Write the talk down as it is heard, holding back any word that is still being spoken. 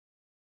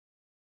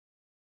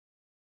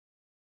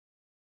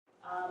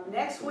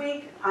Next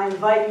week, I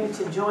invite you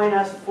to join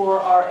us for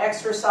our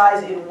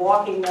exercise in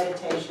walking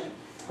meditation.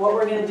 What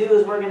we're going to do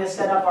is we're going to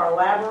set up our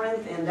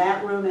labyrinth in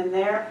that room in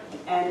there,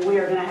 and we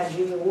are going to have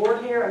Judy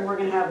Ward here, and we're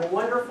going to have a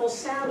wonderful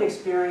sound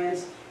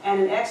experience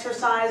and an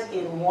exercise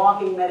in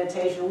walking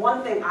meditation.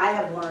 One thing I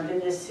have learned in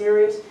this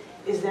series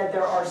is that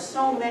there are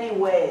so many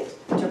ways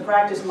to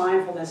practice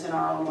mindfulness in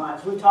our own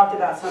lives. We've talked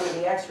about some of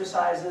the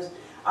exercises.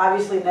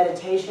 Obviously,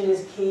 meditation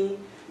is key.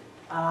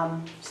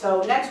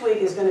 So next week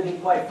is going to be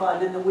quite fun.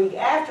 Then the week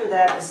after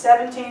that, the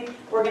 17th,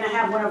 we're going to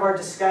have one of our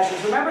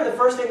discussions. Remember the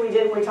first thing we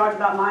did when we talked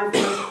about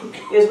mindfulness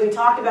is we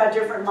talked about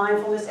different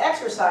mindfulness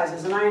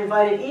exercises, and I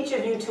invited each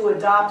of you to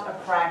adopt a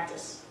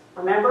practice.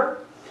 Remember?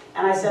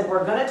 And I said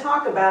we're going to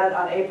talk about it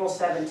on April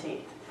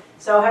 17th.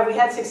 So have we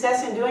had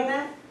success in doing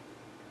that?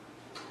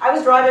 I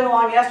was driving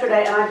along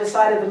yesterday and I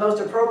decided the most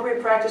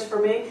appropriate practice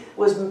for me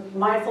was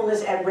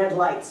mindfulness at red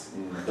lights.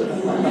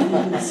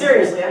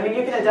 Seriously, I mean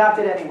you can adopt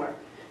it anywhere.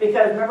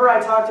 Because remember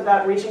I talked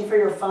about reaching for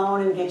your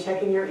phone and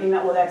checking your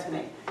email? Well, that's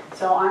me.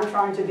 So I'm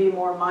trying to be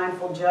more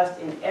mindful just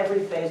in every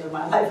phase of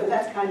my life, and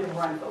that's kind of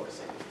where I'm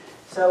focusing.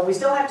 So we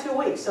still have 2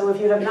 weeks. So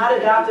if you have not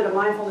adopted a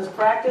mindfulness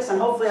practice,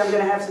 and hopefully I'm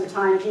going to have some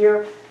time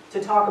here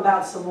to talk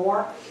about some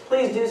more,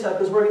 please do so,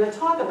 because we're going to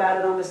talk about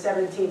it on the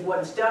 17th, what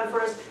it's done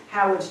for us,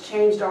 how it's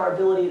changed our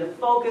ability to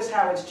focus,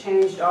 how it's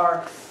changed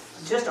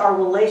just our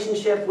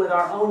relationship with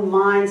our own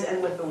minds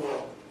and with the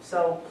world.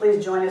 So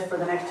please join us for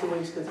the next 2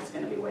 weeks, because it's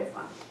going to be way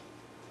fun.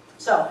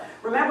 So,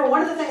 remember,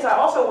 one of the things I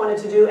also wanted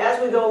to do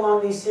as we go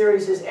along these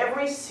series is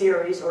every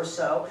series or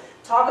so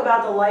talk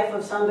about the life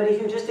of somebody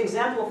who just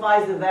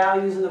exemplifies the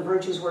values and the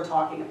virtues we're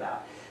talking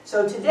about.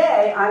 So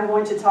today I'm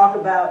going to talk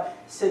about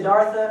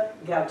Siddhartha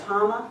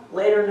Gautama,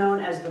 later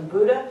known as the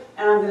Buddha,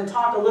 and I'm going to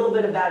talk a little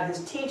bit about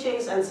his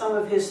teachings and some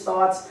of his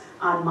thoughts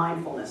on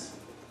mindfulness.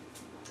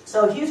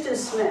 So Houston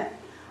Smith,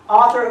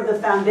 author of the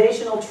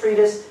foundational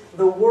treatise,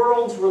 The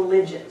World's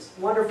Religions,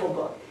 wonderful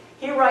book.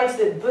 He writes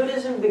that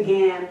Buddhism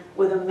began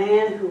with a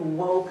man who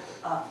woke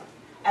up.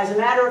 As a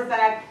matter of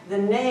fact, the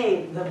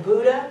name, the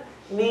Buddha,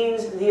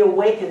 means the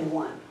awakened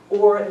one,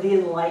 or the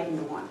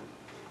enlightened one.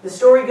 The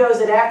story goes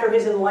that after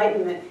his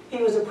enlightenment,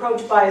 he was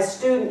approached by a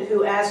student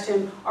who asked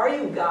him, "Are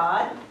you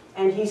God?"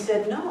 And he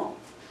said, "No."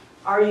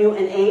 "Are you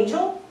an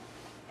angel?"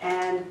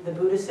 And the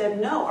Buddha said,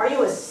 "No." "Are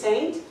you a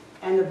saint?"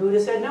 And the Buddha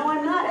said, "No,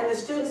 I'm not." And the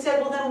student said,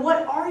 "Well, then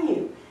what are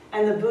you?"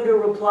 And the Buddha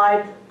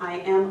replied, "I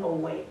am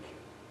awake."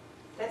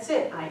 That's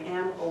it, I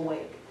am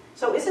awake.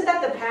 So isn't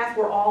that the path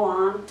we're all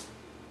on?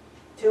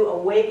 To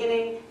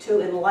awakening, to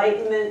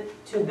enlightenment,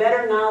 to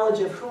better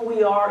knowledge of who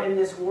we are in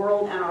this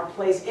world and our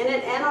place in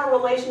it and our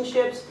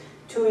relationships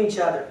to each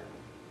other.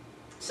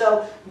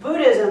 So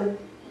Buddhism,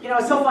 you know,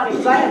 it's so funny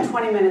because I have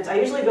 20 minutes. I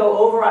usually go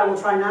over, I will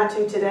try not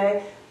to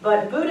today,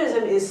 but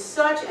Buddhism is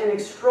such an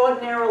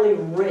extraordinarily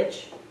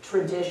rich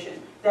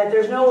tradition that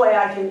there's no way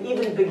I can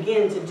even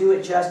begin to do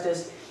it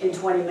justice in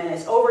 20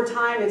 minutes. Over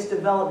time, it's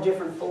developed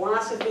different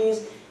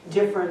philosophies,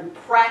 different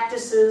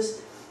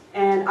practices,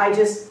 and I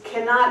just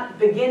cannot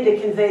begin to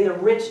convey the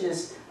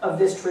richness of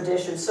this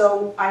tradition.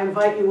 So I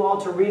invite you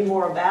all to read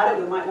more about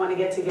it. We might want to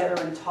get together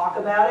and talk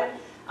about it.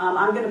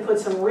 I'm going to put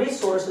some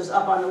resources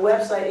up on the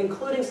website,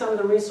 including some of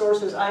the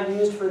resources I've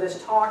used for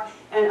this talk,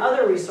 and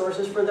other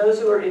resources for those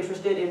who are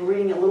interested in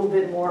reading a little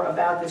bit more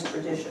about this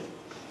tradition.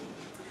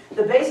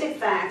 The basic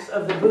facts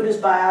of the Buddha's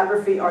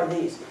biography are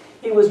these.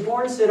 He was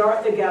born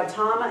Siddhartha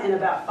Gautama in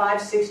about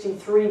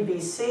 563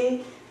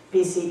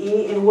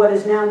 BCE in what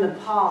is now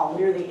Nepal,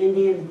 near the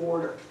Indian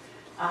border.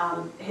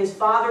 His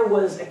father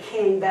was a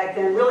king back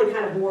then, really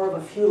kind of more of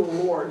a feudal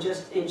lord,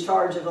 just in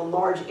charge of a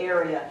large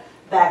area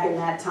back in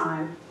that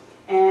time.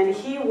 And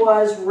he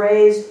was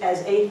raised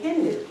as a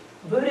Hindu.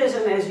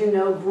 Buddhism, as you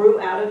know, grew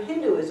out of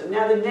Hinduism.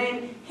 Now the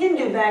name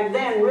Hindu back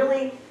then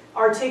really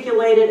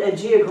articulated a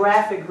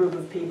geographic group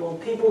of people,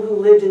 people who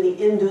lived in the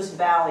Indus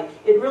Valley.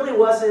 It really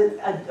wasn't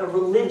a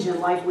religion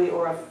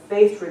or a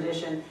faith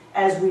tradition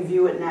as we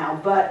view it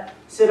now. But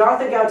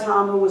Siddhartha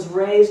Gautama was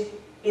raised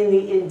in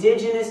the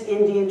indigenous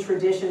Indian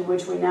tradition,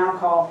 which we now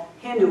call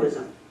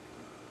Hinduism.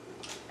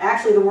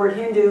 Actually, the word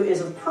Hindu is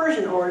of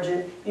Persian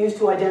origin, used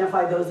to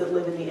identify those that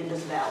live in the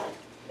Indus Valley.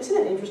 Isn't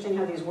it interesting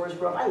how these words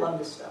grow up? I love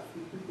this stuff.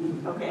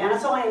 Okay, and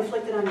that's all I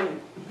inflicted on you.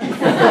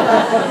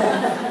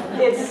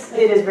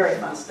 It is very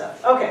fun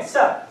stuff. Okay,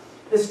 so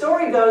the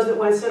story goes that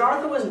when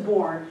Siddhartha was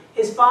born,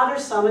 his father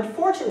summoned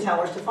fortune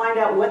tellers to find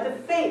out what the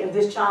fate of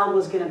this child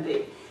was going to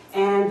be.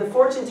 And the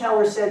fortune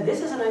teller said,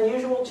 "This is an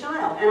unusual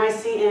child, and I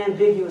see an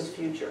ambiguous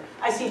future.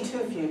 I see two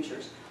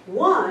futures.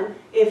 One,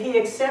 if he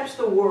accepts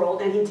the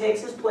world and he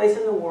takes his place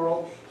in the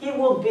world, he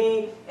will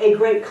be a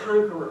great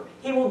conqueror.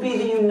 He will be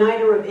the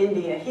uniter of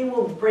India. He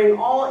will bring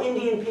all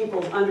Indian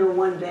peoples under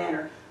one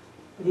banner.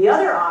 The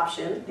other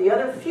option, the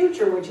other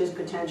future which is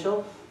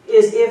potential,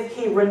 is if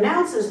he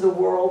renounces the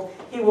world,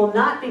 he will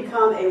not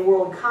become a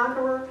world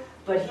conqueror,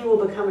 but he will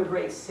become a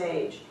great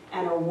sage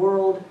and a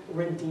world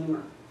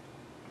redeemer."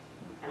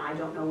 And I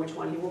don't know which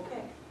one he will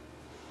pick.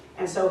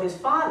 And so his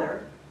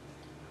father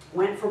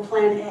went for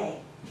plan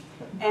A.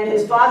 And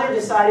his father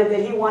decided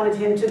that he wanted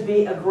him to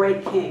be a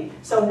great king.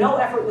 So no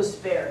effort was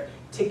spared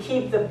to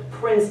keep the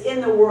prince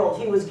in the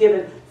world. He was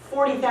given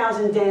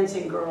 40,000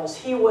 dancing girls.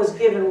 He was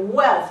given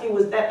wealth.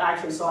 I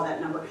actually saw that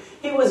number.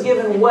 He was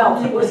given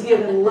wealth. He was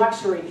given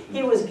luxury.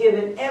 He was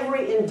given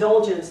every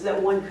indulgence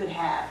that one could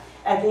have.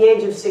 At the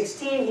age of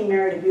 16, he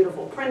married a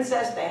beautiful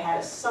princess. They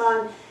had a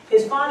son.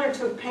 His father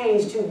took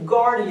pains to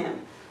guard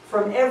him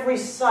from every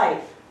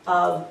sight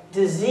of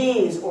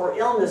disease or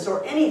illness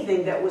or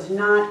anything that was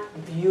not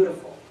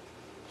beautiful.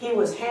 He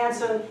was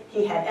handsome.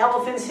 He had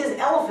elephants. His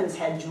elephants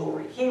had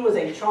jewelry. He was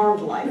a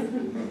charmed life.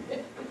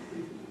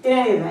 In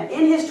any event,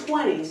 in his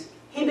 20s,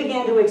 he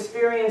began to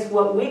experience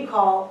what we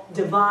call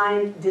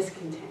divine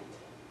discontent.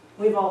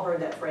 We've all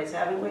heard that phrase,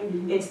 haven't we?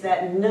 Mm-hmm. It's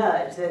that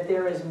nudge that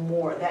there is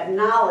more, that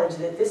knowledge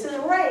that this is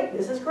right,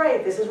 this is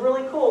great, this is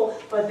really cool,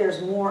 but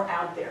there's more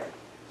out there.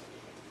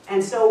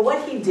 And so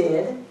what he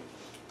did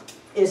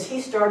is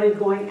he started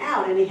going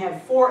out, and he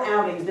had 4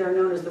 outings. They're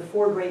known as the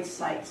 4 great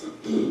sights.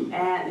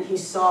 And he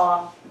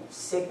saw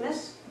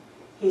sickness,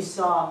 he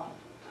saw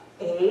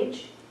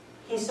age,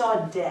 he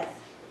saw death.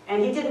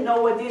 And he didn't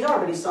know what these are,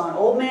 but he saw an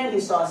old man, he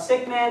saw a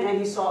sick man, and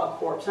he saw a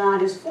corpse. And on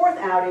his 4th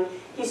outing,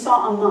 he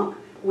saw a monk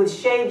with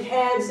shaved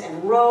heads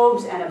and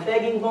robes and a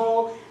begging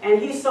bowl,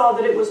 and he saw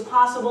that it was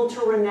possible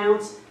to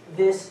renounce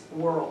this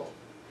world.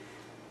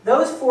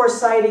 Those 4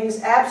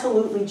 sightings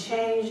absolutely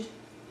changed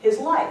his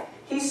life.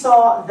 He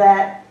saw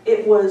that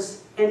it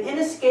was an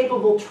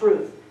inescapable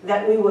truth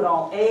that we would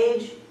all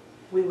age,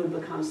 we would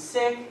become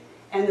sick,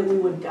 and that we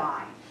would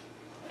die.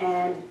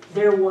 And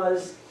there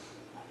was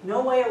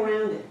no way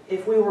around it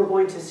if we were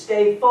going to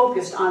stay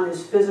focused on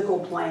this physical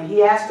plane.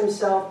 He asked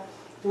himself,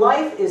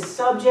 life is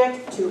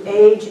subject to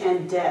age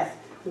and death.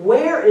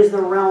 Where is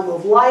the realm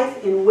of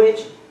life in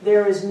which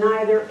there is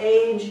neither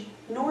age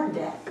nor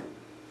death?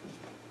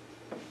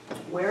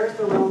 Where is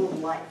the realm of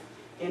life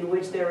in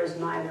which there is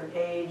neither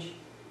age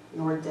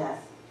nor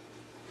death?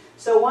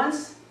 So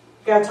once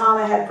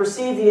Gautama had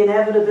perceived the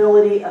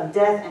inevitability of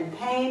death and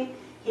pain,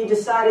 he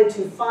decided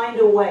to find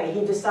a way.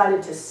 He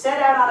decided to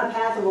set out on a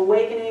path of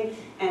awakening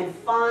and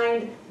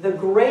find the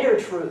greater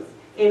truth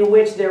in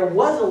which there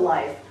was a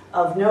life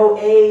of no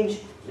age,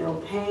 no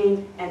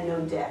pain, and no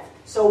death.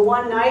 So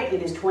one night,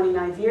 in his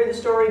 29th year, the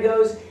story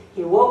goes,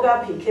 he woke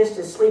up, he kissed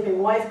his sleeping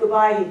wife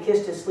goodbye, he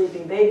kissed his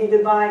sleeping baby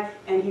goodbye,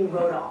 and he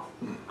rode off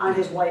on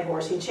his white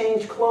horse. He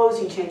changed clothes,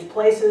 he changed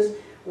places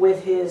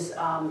with his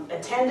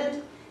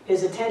attendant.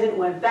 His attendant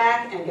went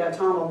back, and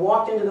Gautama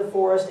walked into the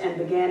forest and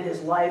began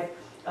his life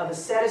of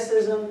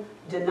asceticism,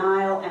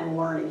 denial, and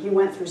learning. He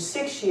went through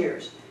 6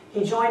 years.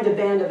 He joined a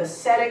band of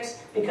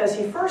ascetics because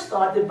he first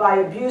thought that by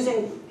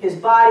abusing his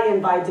body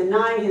and by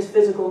denying his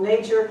physical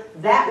nature,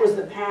 that was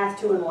the path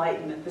to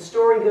enlightenment. The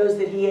story goes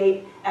that he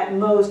ate, at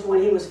most,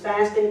 when he was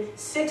fasting,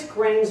 6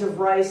 grains of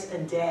rice a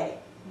day.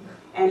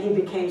 And he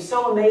became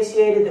so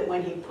emaciated that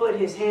when he put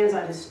his hands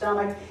on his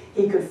stomach,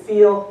 he could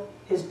feel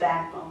his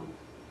backbone.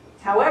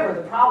 However,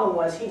 the problem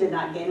was he did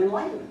not gain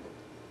enlightenment.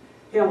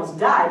 He almost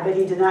died, but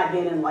he did not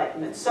gain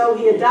enlightenment. So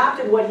he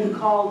adopted what he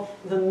called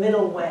the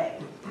middle way.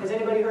 Has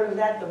anybody heard of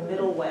that? The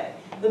middle way.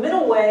 The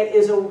middle way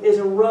is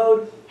a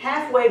road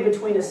halfway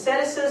between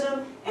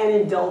asceticism and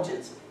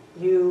indulgence.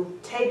 You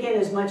take in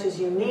as much as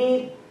you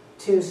need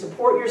to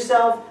support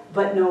yourself,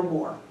 but no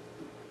more.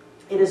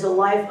 It is a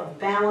life of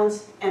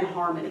balance and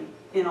harmony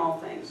in all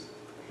things.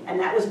 And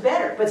that was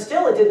better, but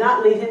still it did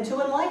not lead him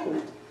to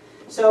enlightenment.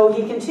 So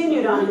he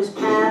continued on his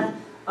path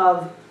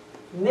of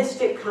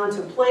mystic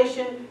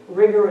contemplation,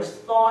 rigorous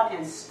thought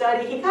and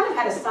study. He kind of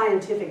had a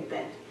scientific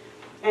bent.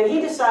 And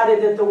he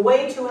decided that the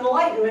way to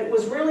enlightenment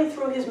was really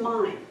through his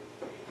mind.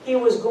 He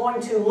was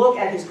going to look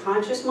at his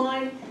conscious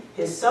mind,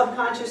 his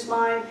subconscious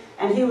mind,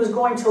 and he was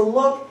going to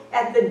look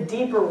at the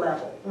deeper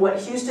level, what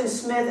Houston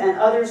Smith and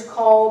others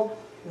called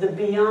the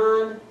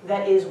beyond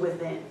that is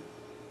within.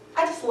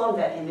 I just love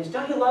that image.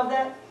 Don't you love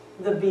that?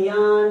 The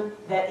beyond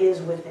that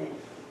is within.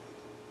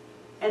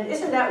 And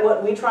isn't that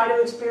what we try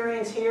to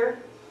experience here?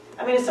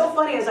 I mean, it's so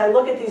funny as I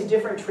look at these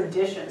different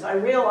traditions, I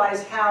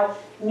realize how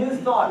New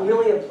Thought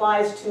really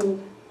applies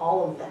to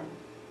all of them.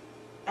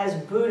 As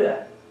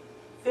Buddha,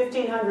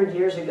 1,500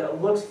 years ago,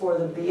 looks for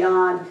the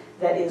beyond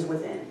that is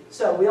within.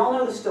 So we all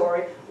know the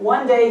story.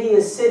 One day he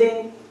is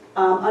sitting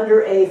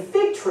under a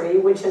fig tree,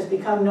 which has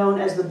become known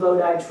as the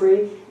Bodhi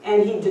tree,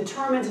 and he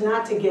determines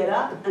not to get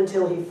up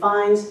until he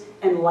finds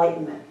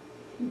enlightenment.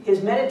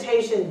 His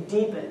meditation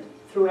deepened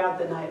throughout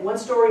the night. One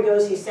story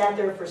goes he sat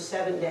there for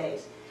 7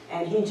 days.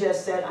 And he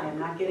just said, I am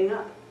not getting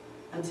up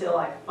until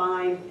I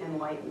find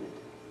enlightenment.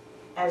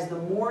 As the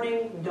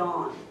morning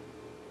dawned,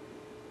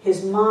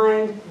 his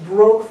mind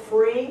broke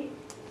free.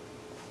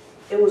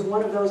 It was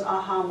one of those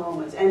aha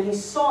moments. And he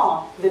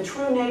saw the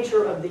true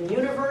nature of the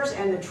universe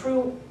and the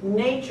true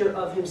nature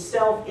of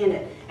himself in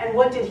it. And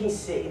what did he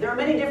see? There are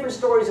many different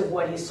stories of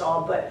what he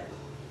saw, but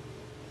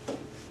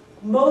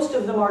most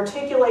of them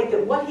articulate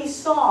that what he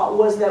saw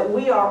was that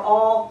we are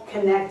all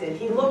connected.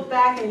 He looked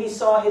back and he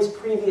saw his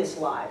previous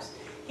lives.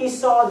 He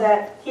saw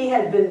that he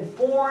had been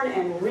born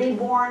and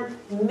reborn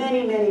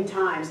many, many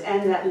times,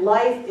 and that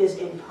life is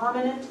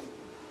impermanent,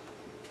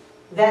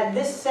 that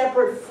this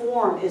separate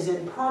form is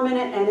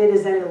impermanent and it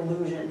is an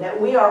illusion, that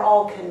we are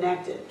all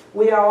connected.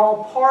 We are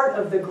all part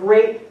of the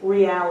great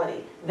reality,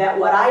 that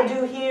what I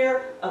do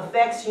here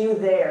affects you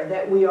there,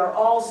 that we are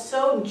all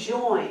so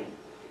joined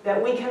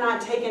that we cannot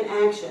take an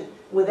action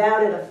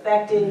without it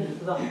affecting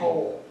the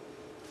whole.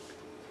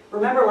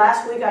 Remember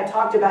last week I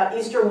talked about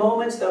Easter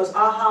moments, those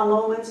aha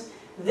moments?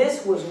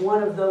 This was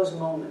one of those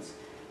moments.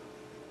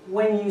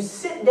 When you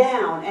sit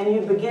down and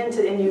you begin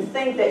to, and you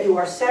think that you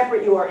are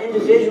separate, you are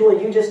individual,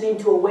 you just need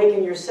to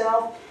awaken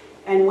yourself,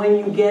 and when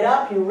you get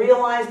up, you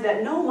realize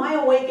that no, my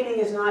awakening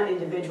is not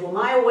individual.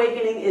 My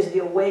awakening is the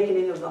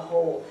awakening of the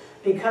whole,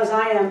 because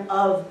I am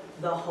of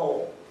the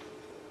whole.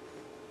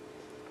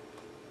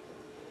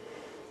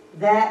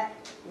 That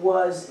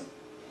was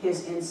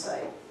his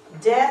insight.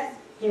 Death,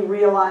 he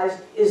realized,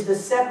 is the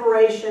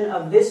separation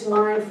of this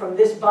mind from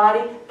this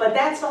body, but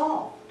that's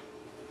all.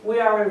 We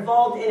are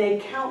involved in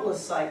a countless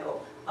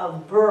cycle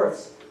of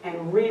births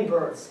and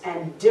rebirths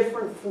and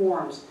different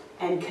forms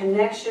and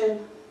connection,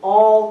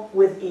 all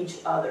with each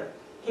other.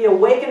 He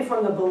awakened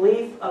from the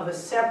belief of a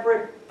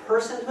separate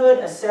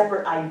personhood, a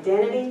separate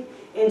identity,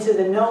 into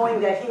the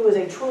knowing that he was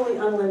a truly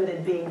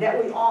unlimited being,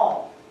 that we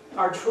all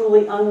are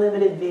truly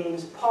unlimited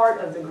beings, part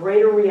of the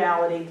greater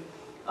reality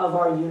of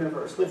our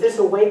universe. With this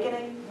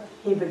awakening,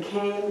 he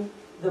became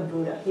the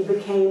Buddha. He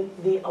became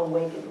the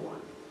awakened one.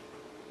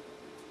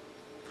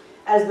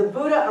 As the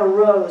Buddha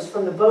arose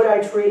from the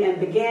Bodhi tree and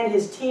began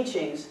his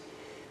teachings,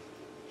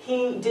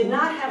 he did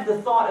not have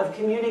the thought of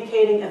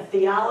communicating a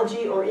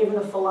theology or even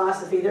a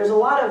philosophy. There's a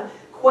lot of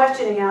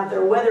questioning out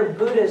there whether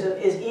Buddhism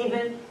is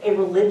even a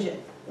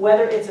religion,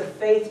 whether it's a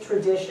faith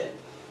tradition.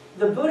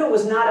 The Buddha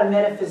was not a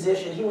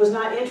metaphysician. He was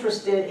not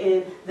interested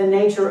in the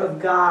nature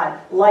of God,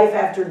 life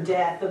after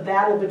death, the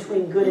battle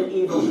between good and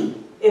evil.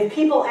 If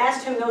people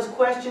asked him those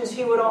questions,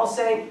 he would all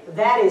say,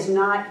 that is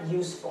not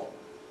useful.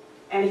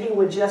 And he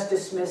would just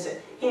dismiss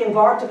it. He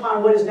embarked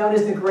upon what is known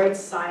as the Great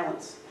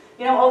Silence.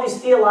 You know, all these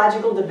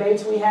theological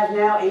debates we have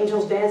now,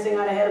 angels dancing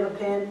on a head of a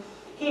pin,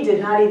 he did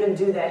not even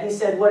do that. He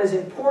said what is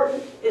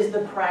important is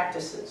the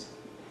practices.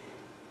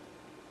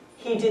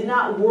 He did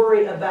not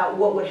worry about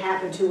what would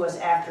happen to us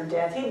after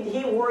death.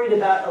 He worried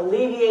about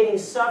alleviating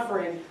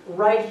suffering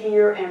right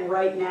here and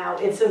right now.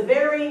 It's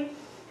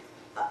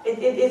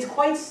it's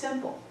quite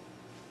simple.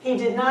 He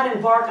did not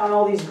embark on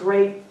all these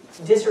great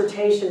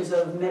dissertations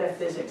of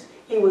metaphysics.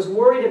 He was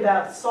worried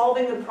about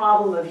solving the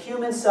problem of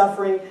human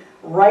suffering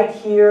right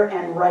here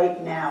and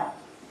right now.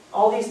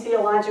 All these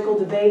theological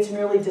debates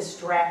merely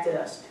distracted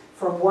us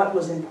from what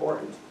was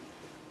important.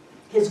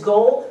 His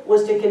goal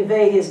was to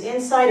convey his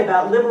insight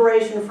about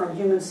liberation from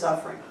human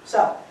suffering.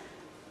 So,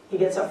 he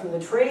gets up from the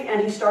tree and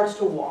he starts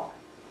to walk.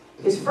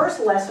 His first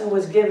lesson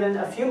was given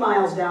a few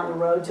miles down the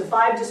road to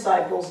 5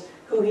 disciples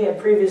who he had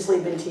previously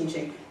been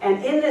teaching.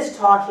 And in this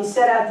talk, he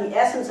set out the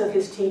essence of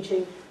his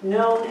teaching,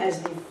 known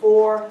as the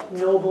Four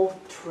Noble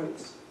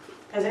Truths.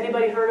 Has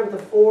anybody heard of the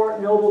Four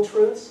Noble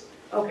Truths?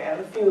 Okay,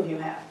 a few of you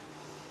have.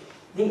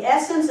 The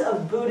essence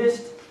of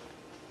Buddhist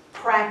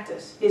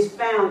practice is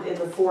found in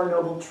the Four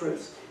Noble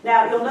Truths.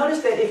 Now, you'll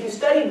notice that if you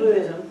study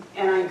Buddhism,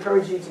 and I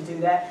encourage you to do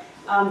that,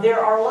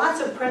 there are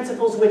lots of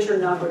principles which are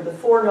numbered. The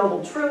Four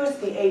Noble Truths,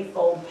 the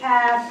Eightfold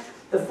Path,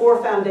 the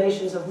 4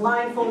 foundations of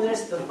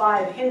mindfulness, the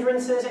 5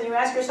 hindrances, and you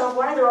ask yourself,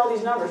 why are there all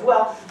these numbers?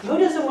 Well,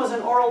 Buddhism was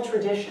an oral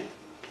tradition.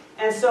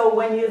 And so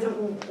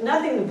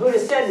nothing the Buddha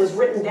said was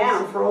written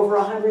down for over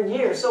 100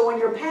 years. So when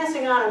you're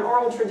passing on an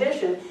oral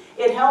tradition,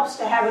 it helps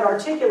to have it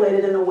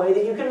articulated in a way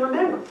that you can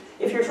remember.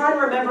 If you're trying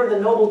to remember the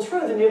Noble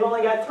Truth and you've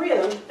only got 3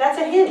 of them, that's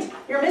a hint.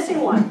 You're missing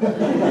one.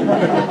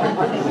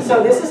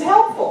 So this is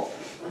helpful.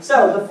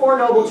 So, the Four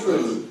Noble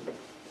Truths.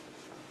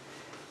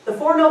 The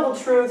Four Noble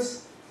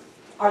Truths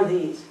are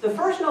these. The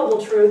first Noble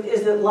Truth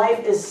is that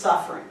life is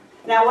suffering.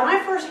 Now, when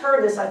I first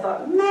heard this, I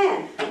thought,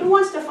 man, who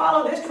wants to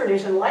follow this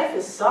tradition? Life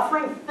is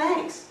suffering?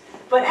 Thanks.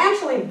 But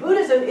actually,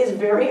 Buddhism is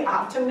very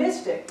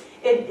optimistic.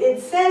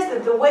 It says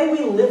that the way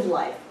we live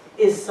life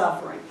is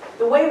suffering.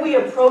 The way we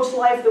approach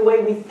life, the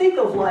way we think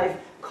of life,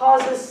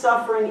 causes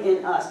suffering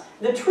in us.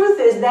 The truth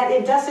is that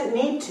it doesn't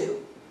need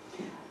to.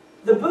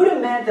 The Buddha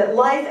meant that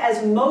life,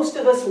 as most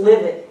of us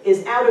live it,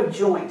 is out of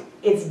joint.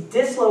 It's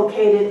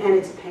dislocated and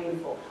it's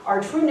painful.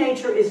 Our true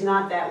nature is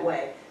not that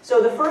way.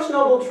 So the first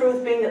noble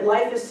truth, being that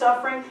life is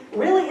suffering,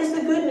 really is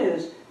the good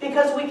news,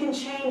 because we can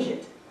change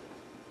it.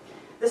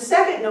 The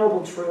second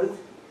noble truth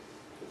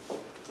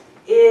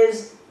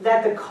is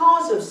that the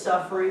cause of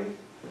suffering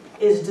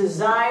is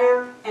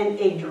desire and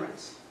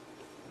ignorance.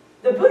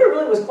 The Buddha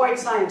really was quite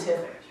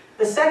scientific.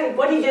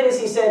 What he did is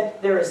he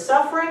said, there is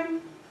suffering,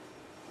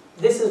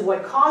 this is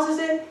what causes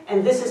it,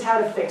 and this is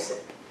how to fix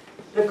it.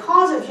 The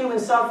cause of human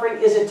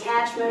suffering is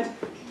attachment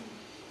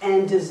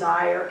and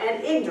desire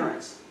and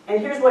ignorance. And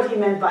here's what he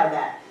meant by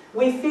that.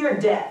 We fear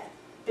death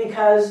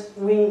because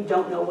we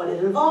don't know what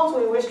it involves.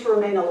 We wish to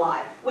remain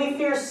alive. We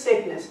fear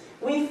sickness.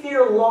 We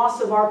fear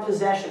loss of our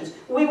possessions.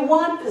 We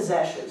want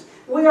possessions.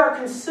 We are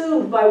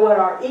consumed by what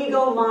our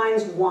ego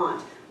minds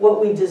want, what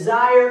we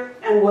desire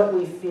and what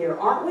we fear,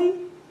 aren't we?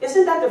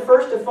 Isn't that the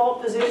first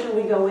default position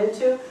we go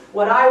into?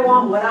 What I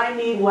want, what I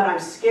need, what I'm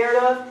scared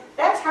of.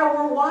 That's how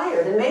we're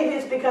wired. And maybe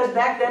it's because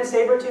back then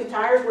saber-toothed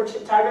tigers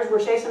were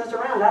chasing us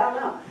around. I don't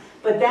know.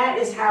 But that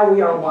is how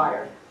we are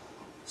wired.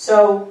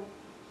 So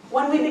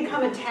when we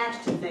become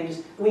attached to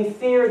things, we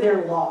fear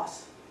their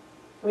loss.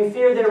 We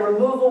fear their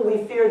removal.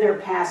 We fear their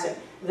passing.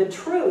 The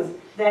truth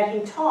that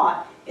he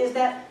taught is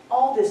that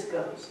all this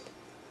goes.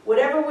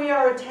 Whatever we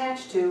are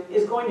attached to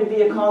is going to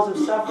be a cause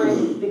of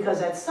suffering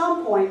because at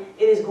some point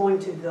it is going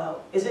to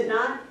go. Is it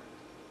not?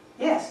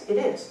 Yes, it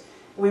is.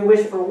 We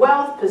wish for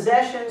wealth,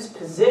 possessions,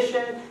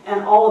 position,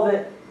 and all of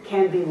it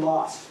can be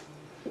lost.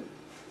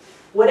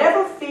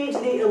 Whatever feeds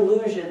the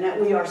illusion that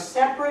we are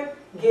separate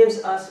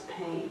gives us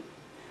pain.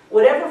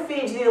 Whatever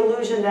feeds the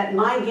illusion that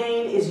my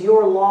gain is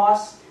your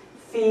loss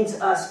feeds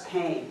us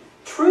pain.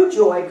 True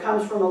joy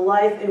comes from a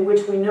life in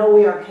which we know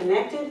we are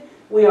connected,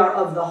 we are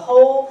of the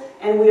whole,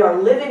 and we are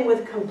living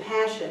with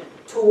compassion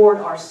toward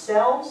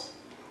ourselves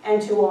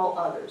and to all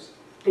others,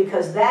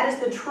 because that is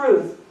the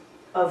truth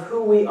of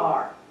who we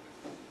are.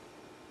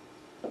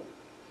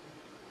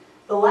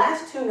 The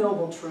last two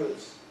noble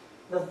truths.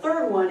 The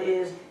third one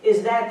is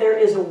that there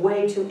is a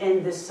way to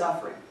end this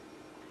suffering.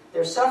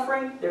 There's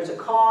suffering, there's a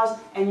cause,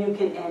 and you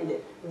can end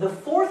it. The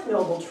fourth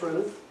noble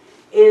truth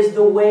is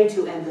the way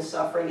to end the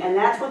suffering, and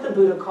that's what the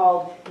Buddha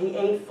called the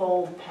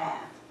Eightfold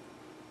Path.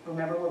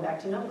 Remember, we're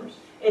back to numbers.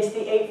 It's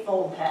the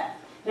Eightfold Path.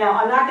 Now,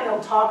 I'm not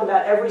going to talk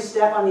about every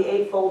step on the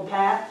Eightfold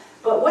Path,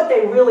 but what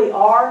they really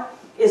are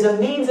is a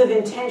means of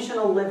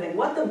intentional living.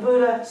 What the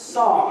Buddha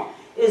saw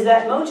is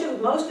that most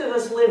of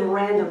us live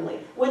randomly.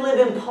 We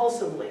live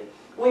impulsively.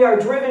 We are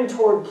driven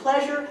toward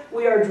pleasure.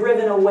 We are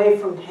driven away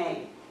from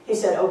pain. He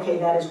said, okay,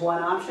 that is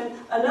one option.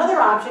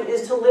 Another option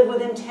is to live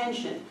with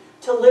intention,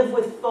 to live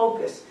with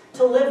focus,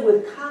 to live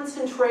with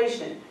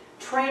concentration,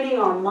 training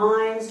our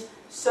minds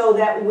so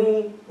that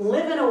we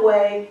live in a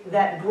way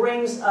that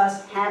brings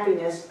us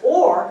happiness,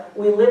 or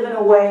we live in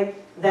a way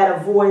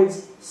that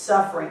avoids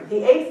suffering.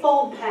 The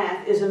Eightfold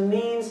Path is a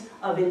means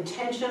of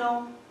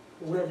intentional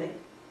living.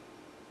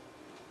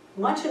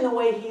 Much in the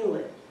way he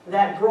lived,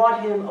 that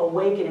brought him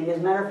awakening. As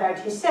a matter of fact,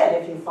 he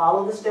said, if you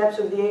follow the steps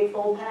of the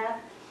Eightfold Path,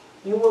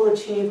 you will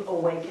achieve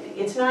awakening.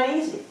 It's not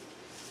easy,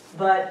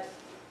 but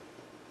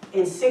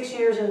in 6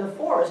 years in the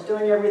forest,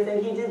 doing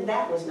everything he did,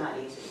 that was not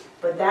easy.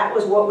 But that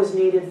was what was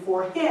needed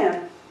for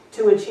him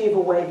to achieve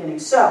awakening.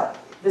 So,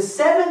 the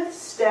seventh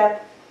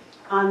step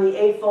on the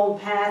Eightfold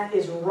Path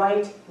is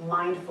right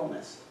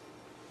mindfulness.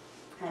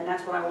 And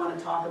that's what I want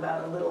to talk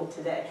about a little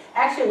today.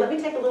 Actually, let me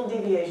take a little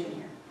deviation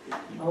here.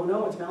 Oh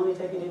no, it's Melanie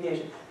taking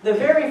deviation. The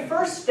very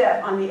first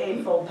step on the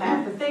Eightfold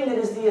Path, the thing that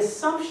is the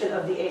assumption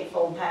of the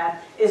Eightfold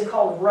Path, is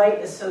called right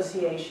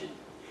association.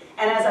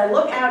 And as I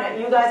look out at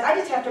you guys, I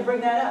just have to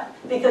bring that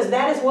up, because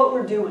that is what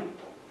we're doing.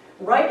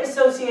 Right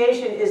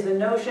association is the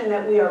notion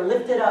that we are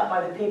lifted up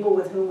by the people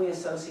with whom we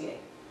associate.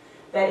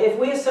 That if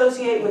we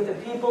associate with the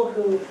people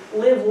who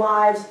live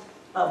lives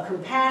of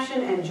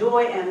compassion and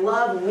joy and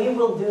love, we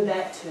will do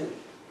that too.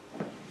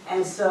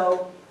 And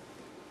so,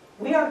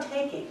 we are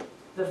taking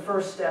the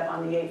first step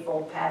on the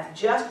Eightfold Path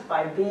just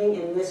by being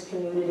in this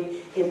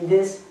community, in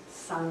this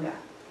Sangha.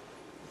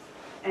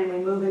 And we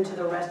move into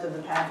the rest of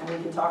the path, and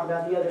we can talk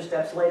about the other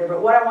steps later.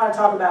 But what I want to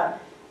talk about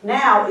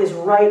now is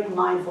right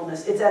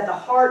mindfulness. It's at the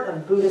heart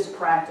of Buddhist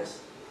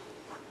practice.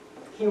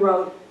 He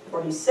wrote,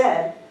 or he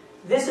said,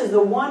 this is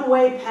the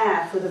one-way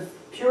path for the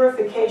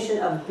purification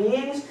of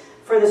beings,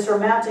 for the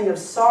surmounting of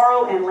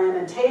sorrow and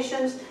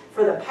lamentations,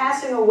 for the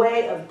passing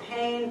away of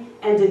pain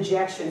and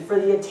dejection, for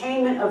the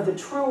attainment of the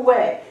true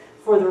way,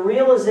 for the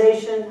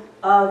realization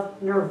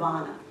of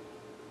nirvana,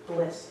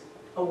 bliss,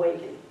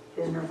 awakening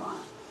is nirvana.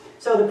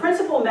 So the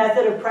principal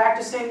method of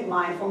practicing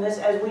mindfulness,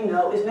 as we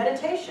know, is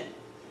meditation.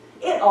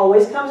 It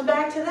always comes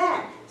back to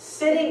that.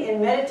 Sitting in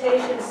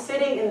meditation,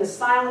 sitting in the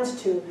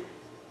silence to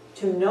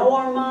know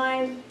our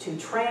mind, to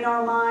train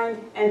our mind,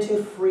 and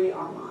to free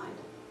our mind.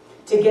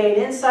 To gain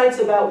insights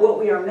about what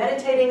we are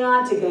meditating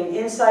on, to gain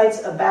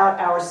insights about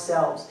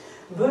ourselves.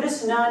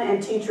 Buddhist nun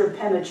and teacher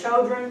Pema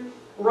Chodron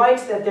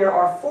writes that there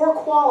are 4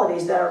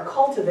 qualities that are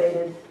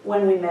cultivated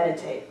when we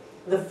meditate.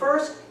 The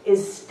first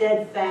is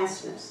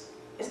steadfastness.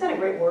 Isn't that a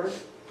great word?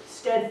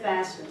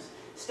 Steadfastness.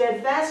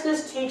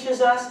 Steadfastness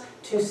teaches us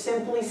to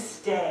simply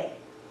stay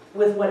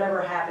with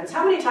whatever happens.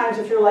 How many times,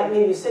 if you're like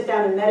me, you sit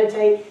down and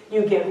meditate,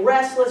 you get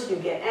restless, you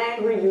get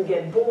angry, you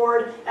get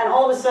bored, and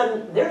all of a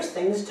sudden, there's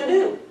things to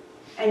do.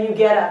 And you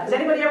get up. Has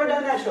anybody ever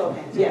done that? Show of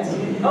hands. Yes.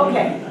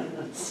 Okay.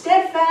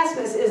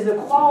 Steadfastness is the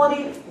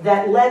quality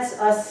that lets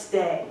us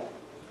stay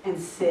and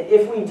sit.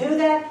 If we do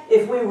that,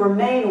 if we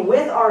remain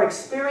with our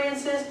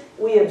experiences,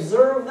 we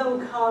observe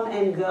them come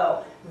and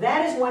go.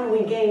 That is when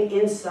we gain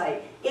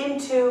insight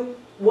into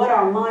what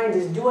our mind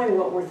is doing,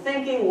 what we're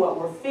thinking, what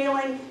we're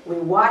feeling. We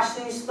watch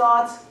these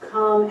thoughts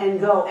come and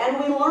go. And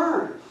we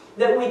learn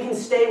that we can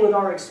stay with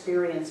our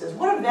experiences.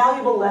 What a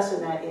valuable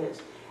lesson that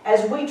is.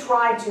 As we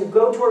try to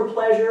go toward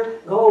pleasure,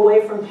 go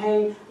away from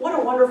pain, what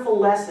a wonderful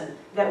lesson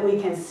that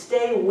we can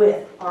stay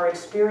with our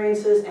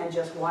experiences and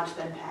just watch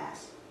them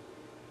pass.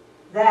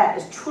 That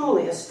is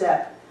truly a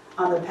step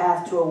on the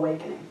path to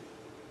awakening.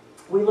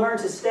 We learn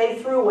to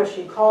stay through what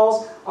she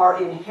calls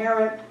our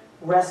inherent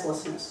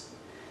restlessness.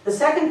 The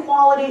second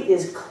quality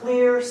is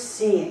clear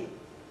seeing.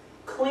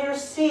 Clear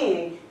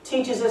seeing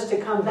teaches us to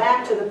come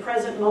back to the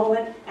present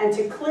moment and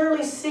to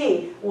clearly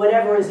see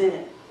whatever is in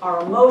it.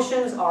 Our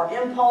emotions, our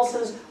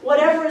impulses,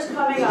 whatever is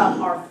coming up,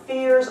 our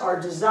fears, our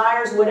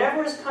desires,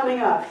 whatever is coming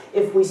up,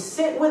 if we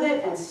sit with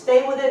it and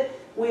stay with it,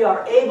 we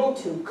are able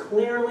to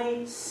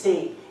clearly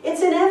see.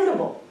 It's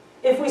inevitable.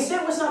 If we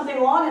sit with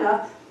something long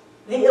enough,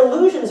 the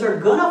illusions are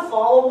going to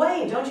fall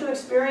away. Don't you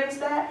experience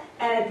that?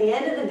 And at the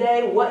end of the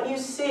day, what you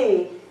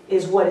see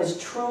is what is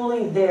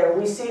truly there.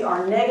 We see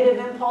our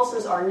negative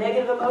impulses, our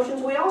negative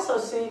emotions. We also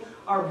see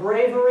our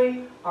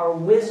bravery, our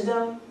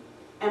wisdom,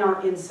 and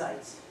our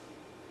insights.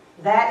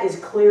 That is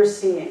clear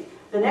seeing.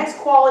 The next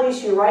quality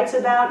she writes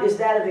about is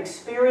that of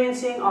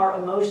experiencing our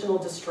emotional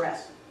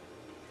distress.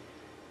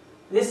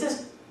 This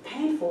is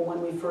painful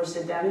when we first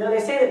sit down. You know, they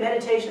say that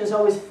meditation is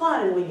always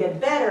fun and we get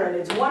better and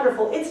it's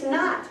wonderful. It's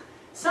not.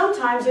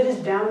 Sometimes it is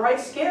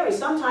downright scary.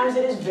 Sometimes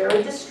it is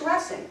very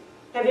distressing.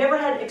 Have you ever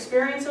had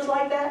experiences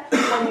like that?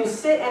 When you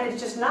sit and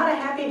it's just not a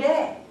happy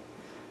day.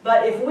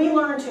 But if we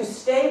learn to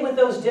stay with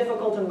those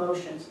difficult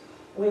emotions,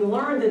 we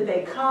learn that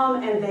they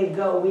come and they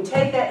go. We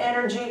take that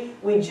energy,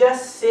 we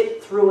just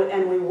sit through it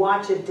and we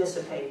watch it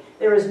dissipate.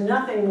 There is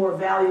nothing more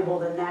valuable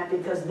than that,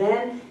 because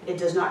then it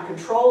does not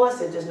control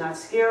us, it does not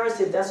scare us,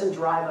 it doesn't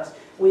drive us.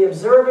 We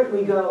observe it,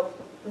 we go,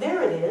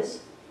 there it is,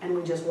 and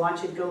we just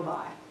watch it go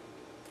by.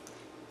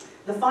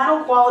 The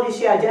final quality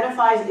she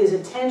identifies is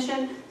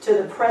attention to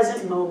the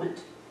present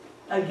moment.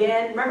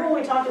 Again, remember when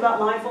we talked about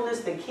mindfulness,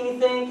 the key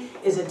thing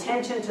is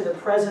attention to the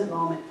present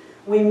moment.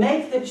 We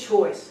make the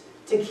choice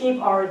to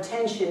keep our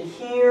attention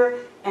here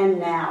and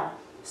now.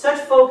 Such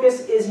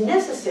focus is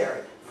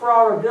necessary for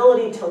our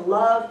ability to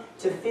love,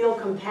 to feel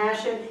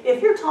compassion.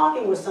 If you're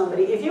talking with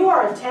somebody, if you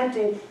are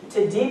attempting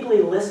to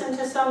deeply listen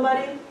to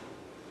somebody,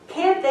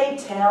 can't they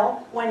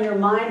tell when your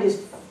mind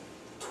is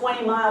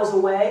 20 miles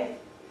away?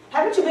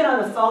 Haven't you been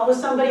on the phone with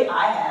somebody?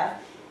 I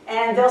have.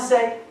 And they'll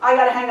say, I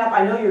got to hang up,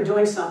 I know you're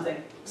doing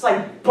something. It's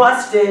like,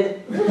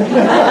 busted. You know,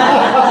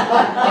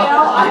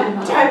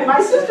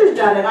 my sister's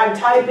done it. I'm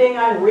typing,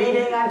 I'm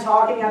reading, I'm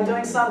talking, I'm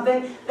doing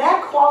something.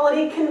 That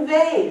quality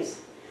conveys.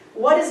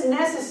 What is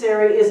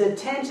necessary is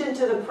attention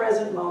to the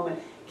present moment.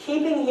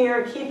 Keeping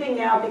here, keeping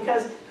now,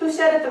 because who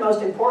said it? The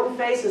most important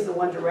face is the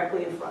one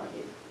directly in front of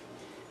you.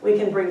 We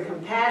can bring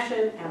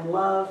compassion and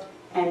love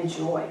and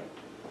joy.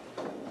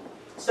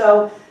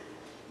 So,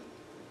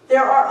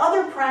 there are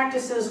other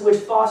practices which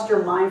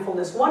foster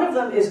mindfulness. One of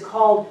them is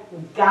called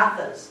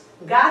gathas.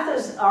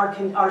 Gathas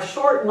are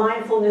short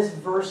mindfulness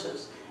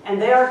verses, and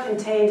they are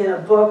contained in a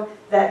book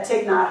that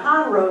Thich Nhat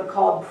Hanh wrote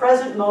called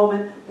Present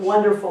Moment,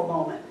 Wonderful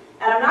Moment.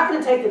 And I'm not going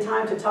to take the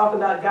time to talk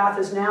about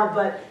gathas now,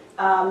 but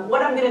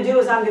what I'm going to do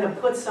is I'm going to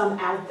put some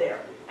out there.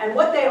 And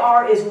what they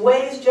are is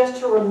ways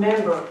just to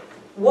remember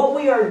what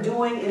we are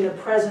doing in the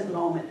present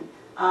moment.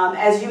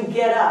 As you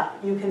get up,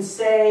 you can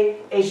say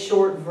a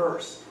short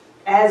verse.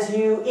 As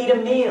you eat a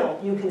meal,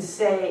 you can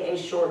say a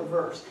short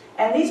verse.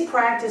 And these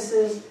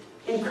practices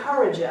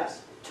encourage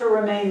us to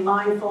remain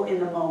mindful in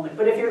the moment.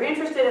 But if you're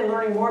interested in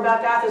learning more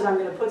about gathas, I'm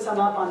going to put some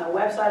up on the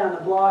website, on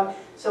the blog,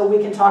 so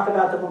we can talk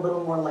about them a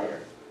little more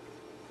later.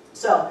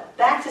 So,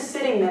 back to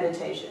sitting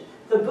meditation.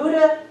 The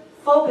Buddha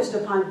focused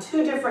upon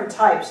two different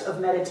types of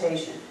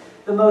meditation.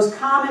 The most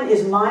common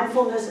is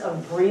mindfulness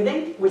of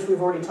breathing, which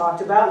we've already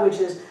talked about, which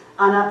is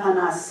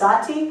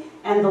anapanasati,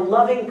 and the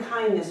loving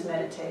kindness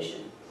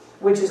meditation,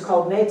 which is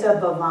called Metta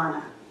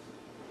Bhavana.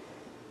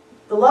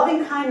 The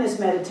loving kindness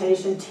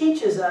meditation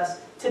teaches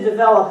us to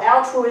develop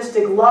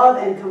altruistic love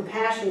and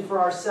compassion for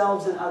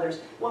ourselves and others.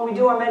 When we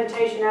do our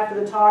meditation after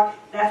the talk,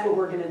 that's what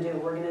we're going to do.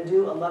 We're going to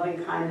do a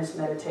loving kindness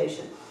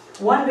meditation.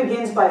 One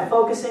begins by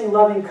focusing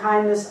loving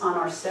kindness on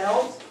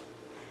ourselves,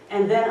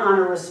 and then on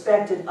a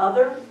respected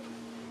other,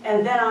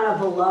 and then on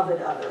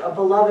a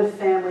beloved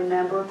family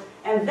member,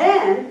 and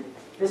then,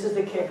 this is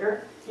the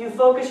kicker, you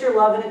focus your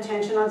love and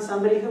attention on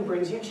somebody who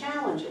brings you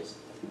challenges.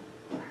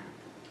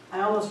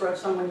 I almost wrote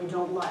someone you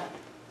don't like,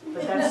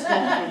 but that's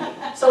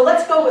thinking. So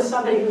let's go with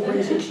somebody who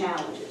brings you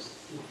challenges.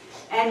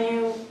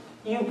 And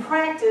you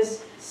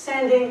practice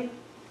sending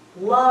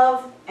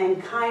love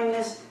and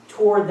kindness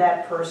toward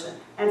that person.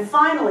 And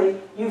finally,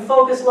 you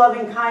focus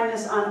loving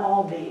kindness on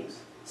all beings,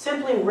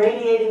 simply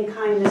radiating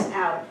kindness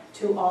out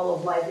to all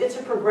of life. It's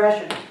a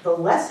progression. The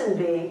lesson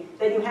being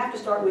that you have to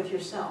start with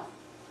yourself.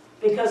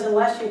 Because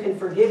unless you can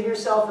forgive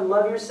yourself and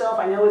love yourself,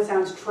 I know it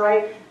sounds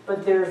trite,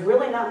 but there's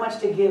really not much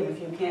to give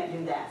if you can't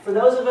do that. For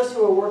those of us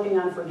who are working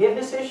on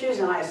forgiveness issues,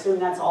 and I assume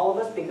that's all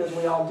of us because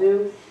we all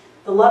do,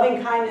 the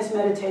loving kindness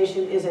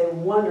meditation is a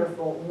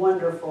wonderful,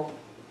 wonderful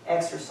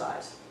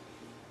exercise.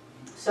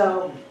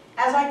 So,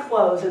 as I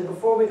close, and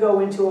before we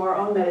go into our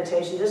own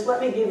meditation, just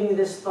let me give you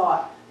this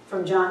thought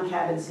from Jon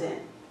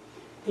Kabat-Zinn.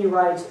 He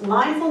writes,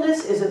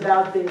 mindfulness is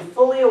about being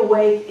fully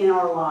awake in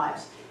our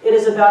lives. It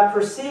is about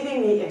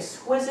perceiving the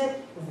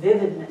exquisite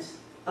vividness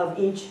of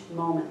each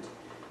moment.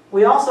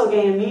 We also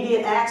gain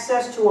immediate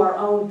access to our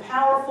own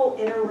powerful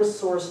inner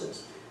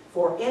resources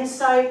for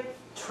insight,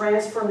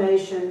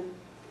 transformation,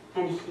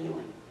 and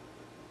healing.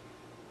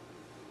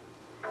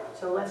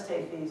 So let's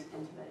take these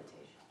into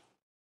meditation.